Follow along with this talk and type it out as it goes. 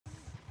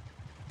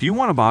Do you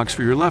want a box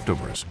for your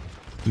leftovers?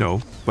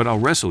 No, but I'll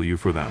wrestle you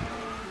for them.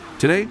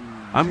 Today,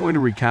 I'm going to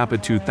recap a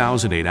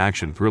 2008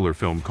 action thriller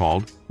film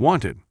called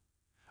Wanted.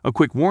 A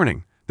quick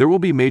warning, there will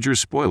be major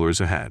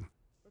spoilers ahead.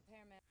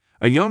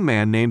 A young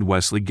man named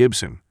Wesley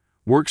Gibson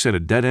works at a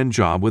dead-end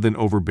job with an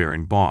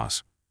overbearing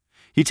boss.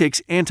 He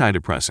takes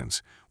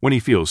antidepressants when he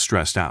feels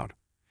stressed out.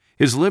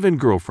 His live-in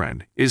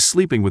girlfriend is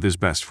sleeping with his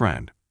best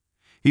friend.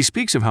 He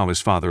speaks of how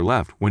his father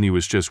left when he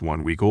was just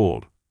 1 week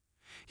old.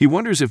 He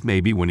wonders if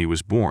maybe when he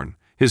was born,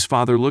 his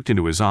father looked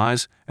into his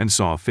eyes and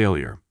saw a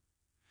failure.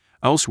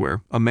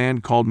 Elsewhere, a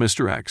man called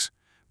Mr. X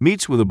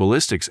meets with a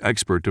ballistics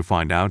expert to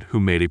find out who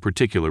made a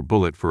particular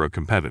bullet for a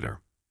competitor.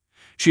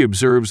 She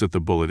observes that the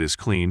bullet is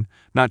clean,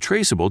 not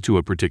traceable to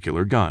a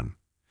particular gun.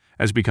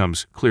 As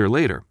becomes clear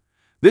later,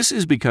 this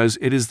is because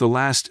it is the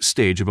last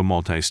stage of a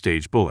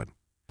multi-stage bullet.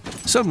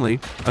 Suddenly,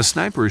 a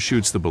sniper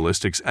shoots the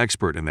ballistics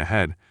expert in the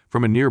head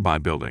from a nearby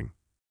building.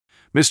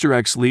 Mr.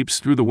 X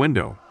leaps through the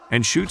window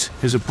and shoots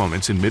his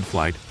opponents in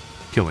mid-flight,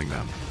 killing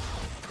them.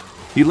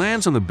 He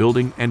lands on the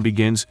building and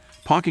begins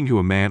talking to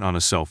a man on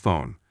a cell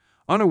phone,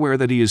 unaware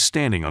that he is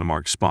standing on a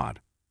marked spot.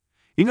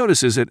 He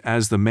notices it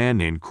as the man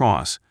named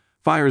Cross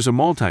fires a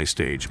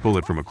multi-stage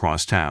bullet from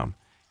across town,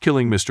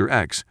 killing Mr.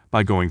 X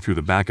by going through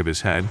the back of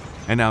his head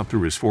and out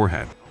through his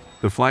forehead.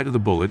 The flight of the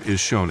bullet is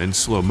shown in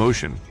slow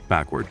motion,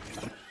 backward.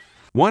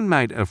 One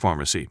night at a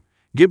pharmacy,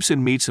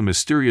 Gibson meets a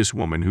mysterious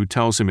woman who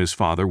tells him his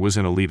father was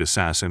an elite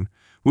assassin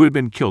who had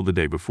been killed the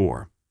day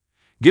before.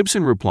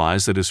 Gibson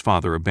replies that his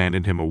father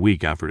abandoned him a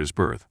week after his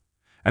birth.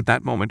 At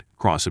that moment,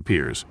 Cross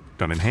appears,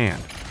 gun in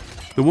hand.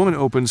 The woman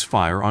opens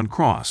fire on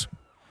Cross.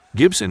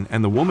 Gibson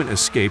and the woman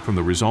escape from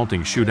the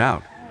resulting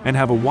shootout and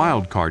have a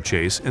wild car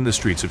chase in the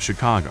streets of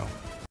Chicago.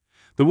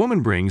 The woman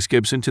brings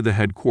Gibson to the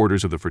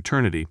headquarters of the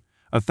fraternity,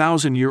 a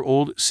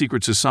 1,000-year-old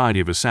secret society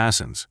of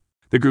assassins.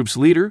 The group's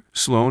leader,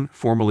 Sloan,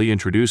 formally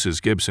introduces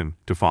Gibson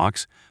to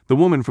Fox, the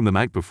woman from the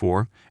night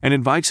before, and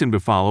invites him to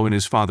follow in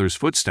his father's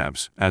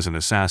footsteps as an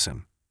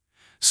assassin.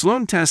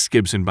 Sloan tests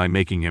Gibson by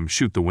making him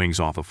shoot the wings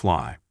off a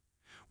fly.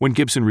 When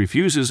Gibson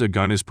refuses, a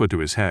gun is put to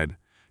his head,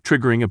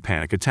 triggering a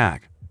panic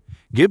attack.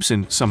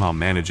 Gibson somehow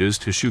manages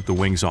to shoot the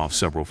wings off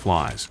several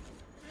flies.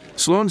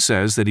 Sloan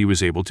says that he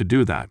was able to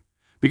do that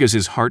because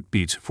his heart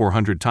beats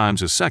 400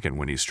 times a second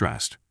when he's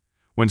stressed.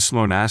 When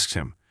Sloan asks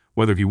him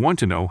whether he wants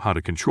to know how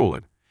to control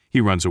it,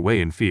 he runs away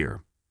in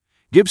fear.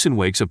 Gibson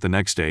wakes up the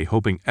next day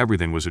hoping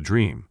everything was a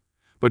dream,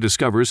 but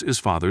discovers his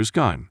father's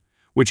gun,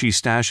 which he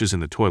stashes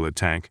in the toilet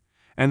tank,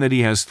 and that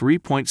he has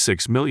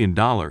 $3.6 million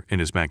in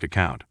his bank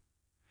account.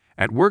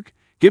 At work,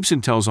 Gibson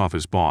tells off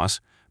his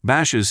boss,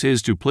 bashes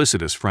his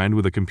duplicitous friend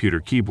with a computer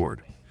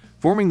keyboard,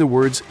 forming the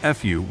words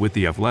F you with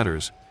the F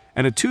letters,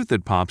 and a tooth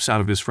that pops out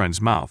of his friend's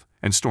mouth,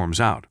 and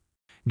storms out.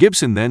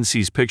 Gibson then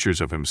sees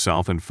pictures of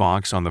himself and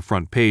Fox on the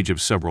front page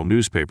of several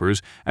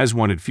newspapers as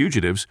wanted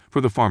fugitives for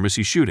the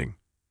pharmacy shooting.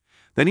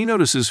 Then he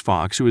notices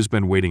Fox, who has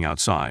been waiting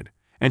outside,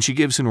 and she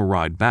gives him a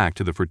ride back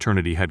to the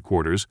fraternity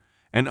headquarters,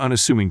 an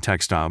unassuming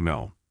textile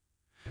mill.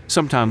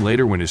 Sometime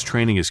later, when his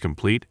training is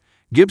complete,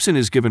 Gibson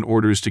is given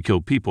orders to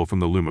kill people from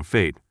the Loom of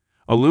Fate,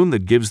 a loom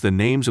that gives the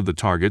names of the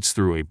targets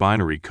through a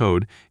binary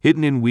code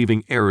hidden in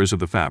weaving errors of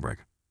the fabric.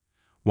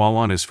 While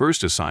on his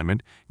first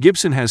assignment,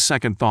 Gibson has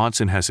second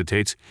thoughts and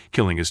hesitates,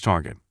 killing his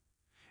target.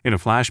 In a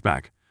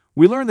flashback,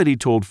 we learn that he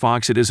told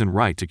Fox it isn't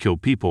right to kill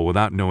people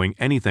without knowing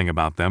anything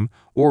about them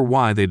or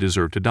why they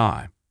deserve to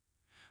die.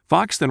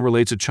 Fox then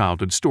relates a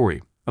childhood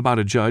story about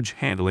a judge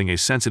handling a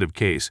sensitive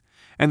case,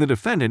 and the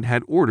defendant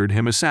had ordered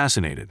him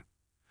assassinated.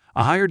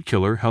 A hired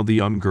killer held the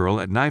young girl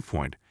at knife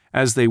point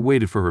as they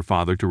waited for her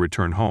father to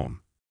return home.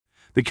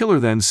 The killer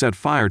then set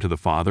fire to the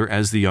father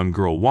as the young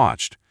girl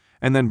watched,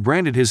 and then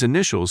branded his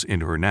initials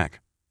into her neck.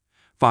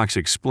 Fox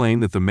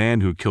explained that the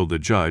man who killed the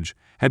judge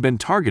had been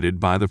targeted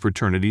by the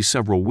fraternity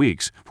several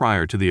weeks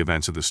prior to the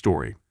events of the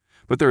story,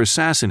 but their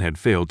assassin had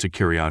failed to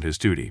carry out his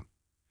duty.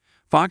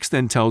 Fox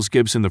then tells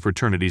Gibson the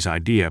fraternity's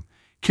idea,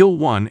 kill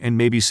one and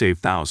maybe save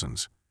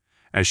thousands.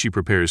 As she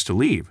prepares to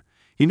leave,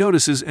 he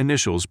notices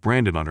initials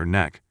branded on her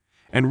neck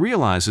and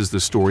realizes the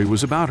story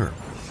was about her.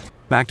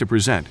 Back to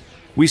present,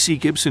 we see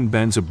Gibson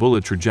bends a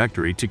bullet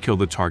trajectory to kill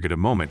the target a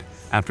moment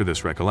after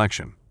this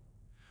recollection.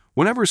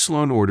 Whenever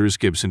Sloan orders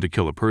Gibson to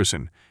kill a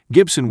person,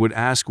 Gibson would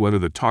ask whether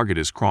the target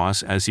is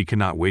Cross, as he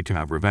cannot wait to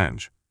have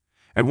revenge.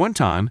 At one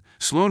time,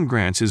 Sloan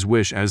grants his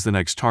wish as the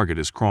next target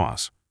is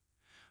Cross.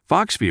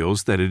 Fox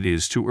feels that it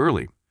is too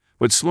early,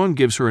 but Sloan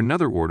gives her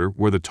another order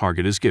where the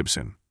target is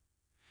Gibson.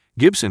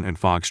 Gibson and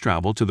Fox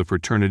travel to the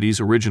fraternity's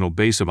original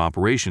base of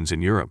operations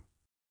in Europe.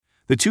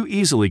 The two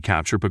easily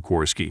capture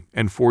Pekorsky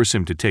and force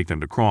him to take them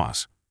to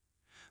Cross.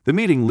 The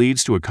meeting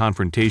leads to a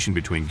confrontation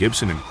between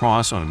Gibson and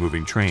Cross on a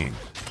moving train.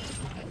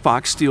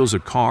 Fox steals a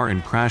car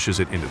and crashes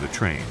it into the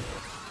train,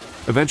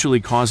 eventually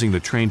causing the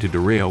train to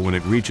derail when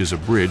it reaches a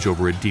bridge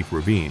over a deep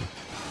ravine,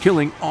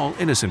 killing all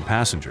innocent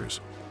passengers.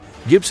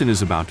 Gibson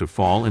is about to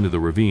fall into the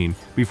ravine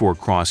before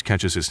Cross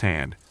catches his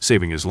hand,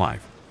 saving his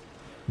life.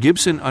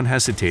 Gibson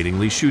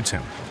unhesitatingly shoots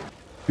him.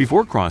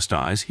 Before Cross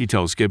dies, he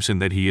tells Gibson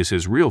that he is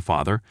his real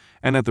father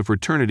and that the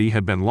fraternity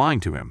had been lying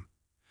to him.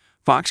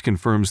 Fox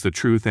confirms the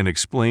truth and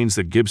explains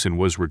that Gibson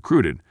was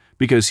recruited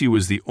because he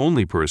was the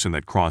only person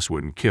that Cross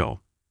wouldn't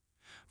kill.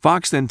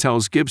 Fox then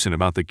tells Gibson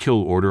about the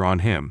kill order on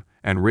him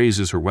and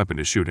raises her weapon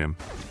to shoot him.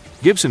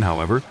 Gibson,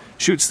 however,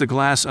 shoots the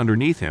glass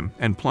underneath him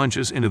and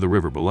plunges into the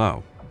river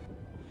below.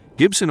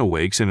 Gibson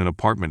awakes in an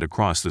apartment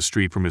across the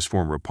street from his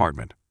former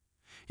apartment.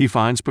 He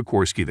finds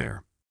Pekorsky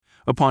there.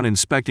 Upon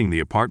inspecting the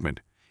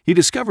apartment, he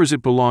discovers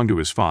it belonged to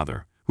his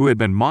father, who had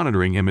been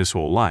monitoring him his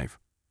whole life.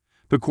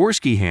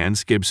 Pekorsky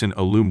hands Gibson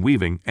a loom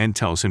weaving and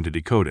tells him to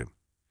decode it.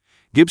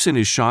 Gibson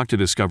is shocked to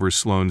discover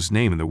Sloane's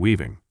name in the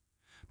weaving.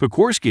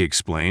 Pekorsky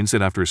explains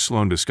that after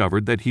Sloane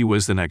discovered that he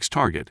was the next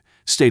target,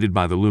 stated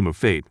by the loom of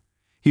fate,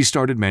 he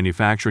started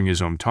manufacturing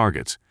his own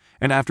targets,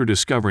 and after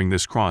discovering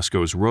this, Cross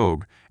goes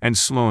rogue and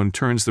Sloane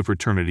turns the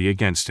fraternity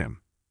against him.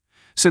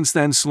 Since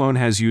then, Sloane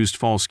has used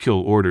false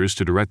kill orders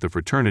to direct the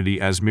fraternity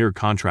as mere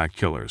contract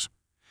killers.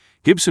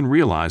 Gibson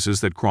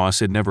realizes that Cross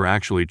had never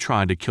actually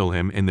tried to kill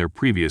him in their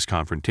previous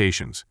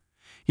confrontations.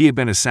 He had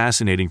been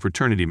assassinating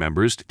fraternity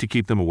members to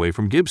keep them away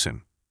from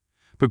Gibson.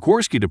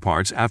 Pekorsky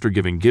departs after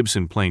giving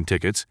Gibson plane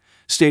tickets,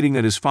 stating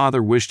that his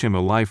father wished him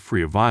a life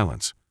free of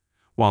violence.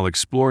 While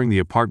exploring the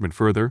apartment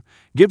further,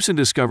 Gibson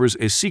discovers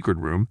a secret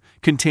room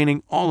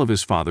containing all of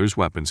his father's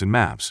weapons and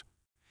maps.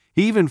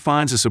 He even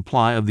finds a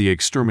supply of the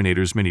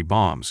exterminator's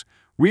mini-bombs,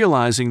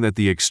 realizing that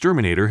the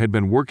exterminator had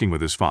been working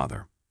with his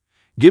father.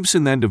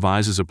 Gibson then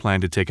devises a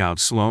plan to take out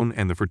Sloane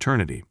and the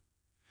fraternity.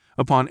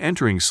 Upon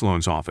entering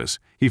Sloane's office,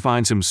 he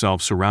finds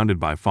himself surrounded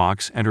by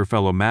Fox and her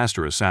fellow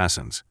master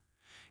assassins.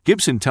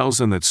 Gibson tells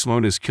them that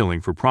Sloane is killing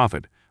for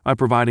profit by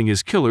providing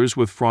his killers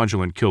with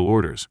fraudulent kill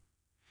orders.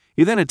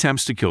 He then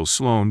attempts to kill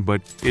Sloane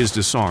but is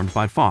disarmed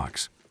by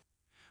Fox.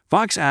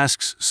 Fox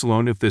asks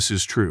Sloane if this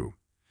is true.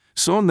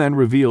 Sloane then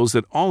reveals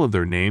that all of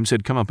their names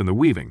had come up in the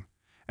weaving,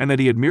 and that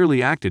he had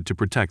merely acted to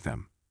protect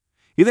them.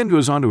 He then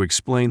goes on to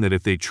explain that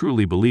if they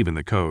truly believe in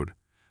the code,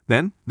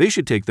 then they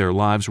should take their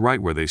lives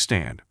right where they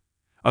stand.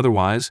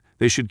 Otherwise,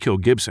 they should kill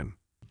Gibson.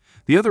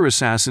 The other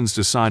assassins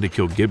decide to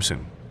kill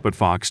Gibson, but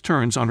Fox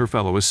turns on her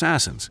fellow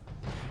assassins.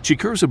 She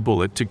curves a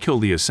bullet to kill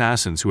the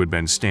assassins who had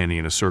been standing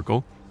in a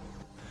circle,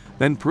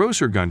 then throws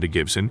her gun to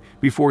Gibson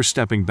before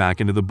stepping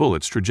back into the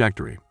bullet's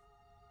trajectory.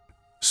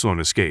 Sloane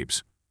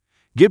escapes.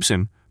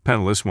 Gibson,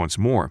 penniless once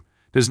more,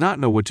 does not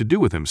know what to do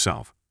with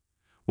himself.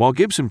 While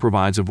Gibson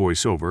provides a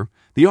voiceover,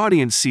 the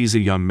audience sees a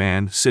young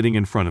man sitting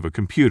in front of a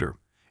computer,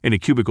 in a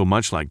cubicle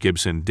much like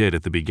Gibson did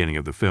at the beginning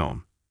of the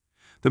film.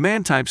 The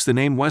man types the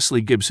name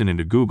Wesley Gibson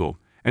into Google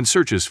and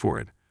searches for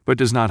it, but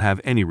does not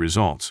have any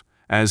results,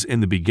 as in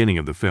the beginning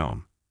of the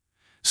film.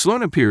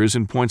 Sloane appears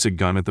and points a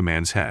gun at the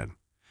man's head.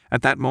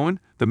 At that moment,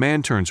 the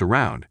man turns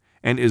around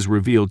and is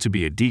revealed to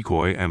be a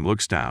decoy and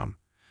looks down.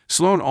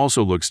 Sloane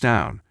also looks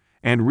down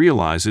and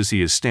realizes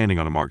he is standing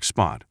on a marked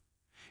spot.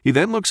 He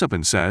then looks up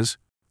and says,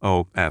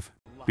 "Oh, F,"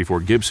 before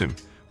Gibson,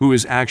 who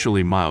is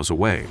actually miles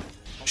away,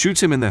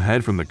 shoots him in the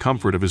head from the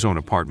comfort of his own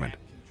apartment,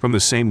 from the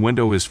same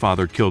window his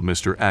father killed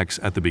Mr. X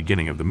at the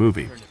beginning of the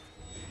movie.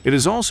 It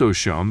is also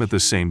shown that the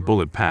same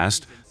bullet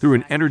passed through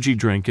an energy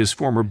drink his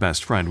former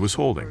best friend was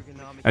holding,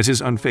 as his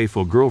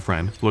unfaithful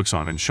girlfriend looks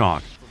on in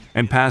shock,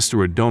 and passed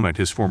through a donut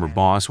his former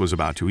boss was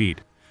about to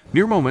eat,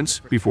 mere moments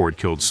before it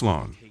killed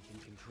Sloane.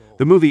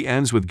 The movie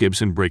ends with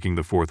Gibson breaking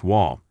the fourth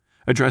wall,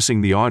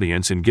 addressing the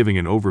audience and giving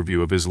an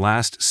overview of his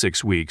last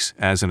 6 weeks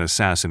as an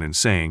assassin and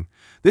saying,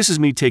 "This is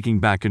me taking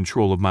back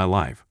control of my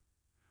life.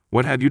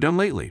 What have you done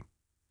lately?"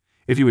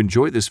 If you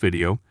enjoyed this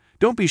video,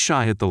 don't be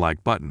shy, hit the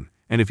like button,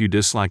 and if you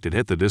disliked it,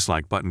 hit the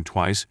dislike button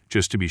twice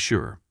just to be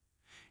sure.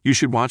 You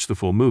should watch the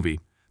full movie.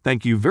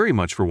 Thank you very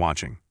much for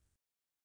watching.